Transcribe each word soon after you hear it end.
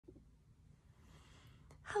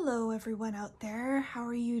Hello everyone out there, how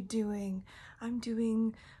are you doing? I'm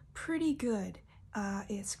doing pretty good.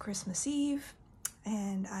 It's Christmas Eve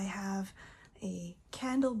and I have a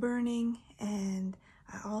candle burning, and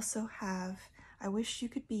I also have, I wish you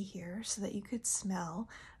could be here so that you could smell.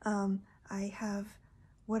 I have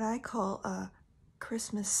what I call a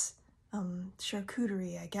Christmas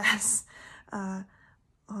charcuterie, I guess, on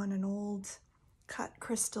an old cut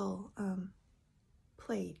crystal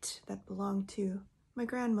plate that belonged to my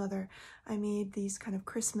grandmother. I made these kind of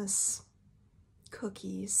Christmas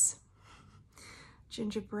cookies,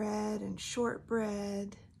 gingerbread and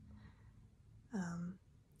shortbread,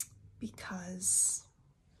 because,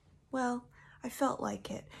 well, I felt like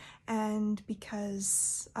it, and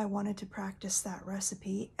because I wanted to practice that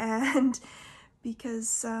recipe, and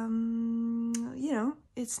because, you know,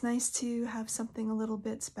 it's nice to have something a little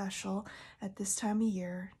bit special at this time of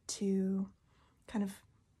year to kind of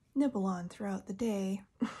nibble on throughout the day.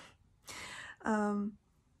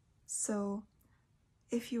 So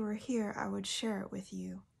if you were here, I would share it with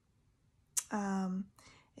you.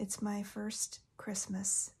 It's my first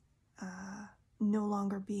Christmas, no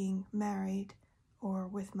longer being married or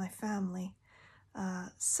with my family.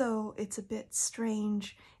 So it's a bit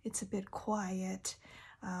strange, it's a bit quiet,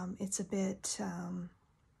 it's a bit,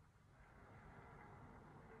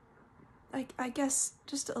 I guess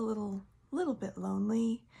just a little bit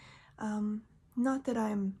lonely. Not that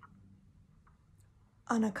I'm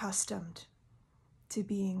unaccustomed to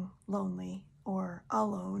being lonely or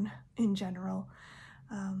alone in general,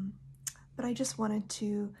 but I just wanted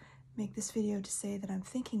to make this video to say that I'm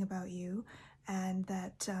thinking about you, and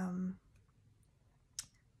that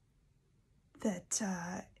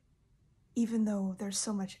even though there's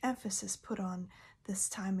so much emphasis put on this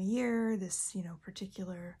time of year, this, you know,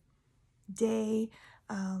 particular day,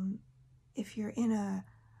 if you're in a,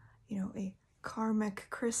 you know, a karmic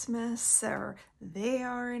Christmas, or they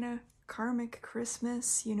are in a karmic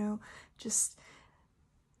Christmas, you know, just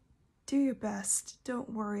do your best.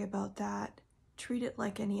 Don't worry about that. Treat it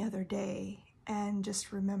like any other day, and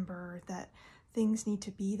just remember that things need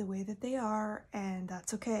to be the way that they are, and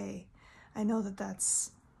that's okay. I know that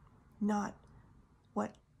that's not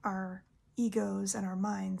what our egos and our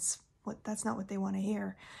minds, that's not what they want to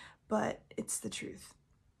hear, but it's the truth.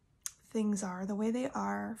 Things are the way they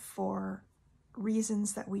are for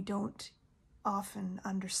reasons that we don't often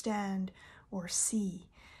understand or see,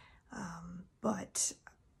 but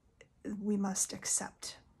we must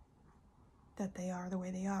accept that they are the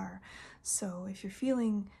way they are. So if you're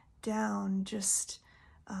feeling down, just,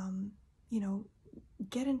 you know,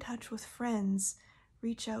 get in touch with friends,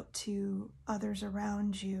 reach out to others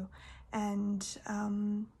around you, and,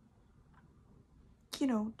 you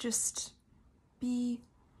know, just be,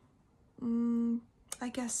 I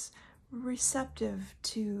guess, receptive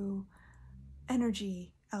to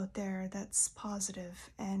energy out there that's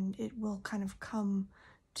positive, and it will kind of come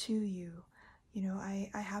to you. You know, I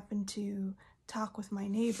happened to talk with my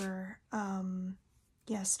neighbor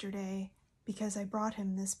yesterday because I brought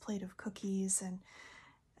him this plate of cookies, and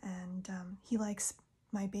he likes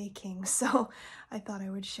my baking, so I thought I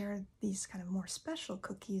would share these kind of more special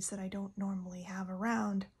cookies that I don't normally have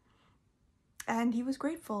around. And he was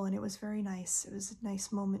grateful, and it was very nice. It was a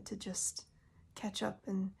nice moment to just catch up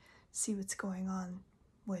and see what's going on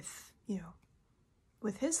with, you know,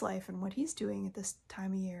 with his life and what he's doing at this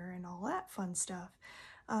time of year and all that fun stuff.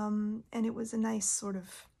 And it was a nice sort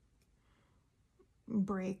of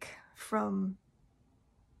break from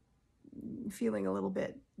feeling a little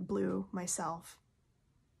bit blue myself.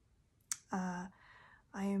 I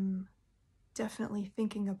am definitely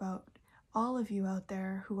thinking about all of you out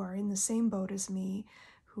there who are in the same boat as me,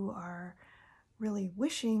 who are really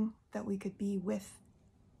wishing that we could be with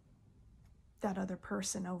that other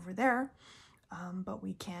person over there, but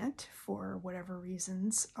we can't, for whatever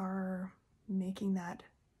reasons are making that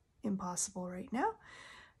impossible right now.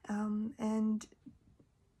 And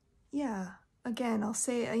yeah, again, I'll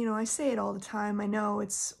say, you know, I say it all the time. I know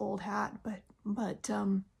it's old hat, but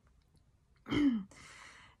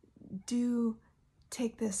do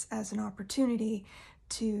take this as an opportunity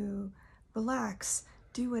to relax,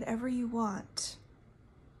 do whatever you want,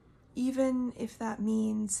 even if that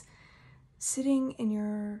means sitting in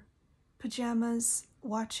your pajamas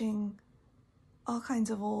watching all kinds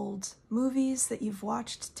of old movies that you've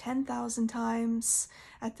watched 10,000 times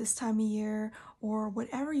at this time of year, or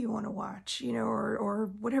whatever you want to watch, you know, or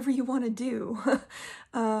whatever you want to do.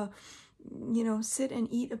 You know, sit and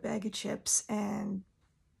eat a bag of chips and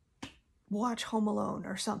watch Home Alone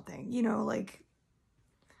or something, you know, like,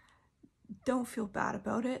 don't feel bad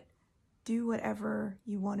about it. do whatever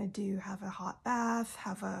you want to do. Have a hot bath,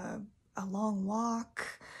 have a long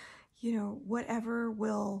walk, you know, whatever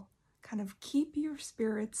will kind of keep your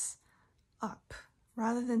spirits up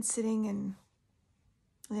rather than sitting and,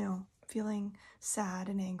 you know, feeling sad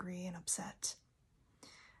and angry and upset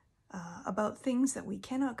about things that we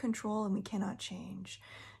cannot control and we cannot change.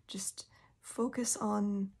 Just focus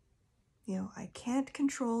on, you know, I can't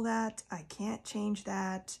control that, I can't change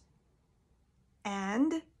that,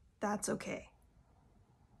 and that's okay.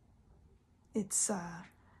 It's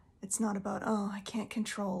not about, oh, I can't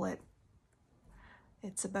control it.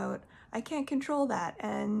 It's about, I can't control that,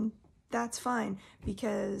 and that's fine,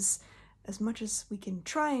 because as much as we can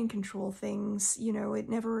try and control things, you know,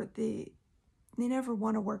 they never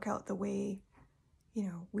want to work out the way, you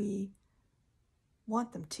know, we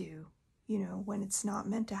want them to. You know, when it's not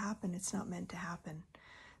meant to happen, it's not meant to happen.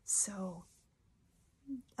 So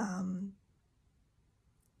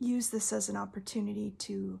use this as an opportunity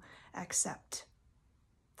to accept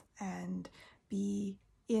and be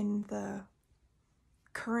in the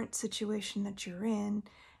current situation that you're in,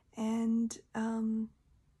 and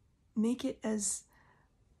make it as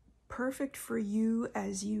perfect for you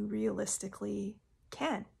as you realistically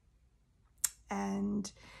can,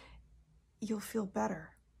 and you'll feel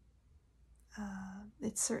better.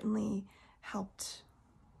 It certainly helped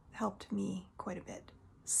me quite a bit.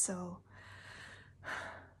 So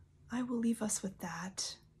I will leave us with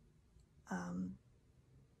that.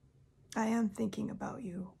 I am thinking about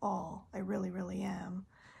you all. I really, really am.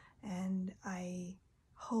 And I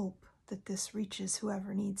hope that this reaches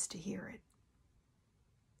whoever needs to hear it.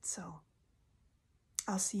 So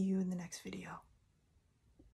I'll see you in the next video.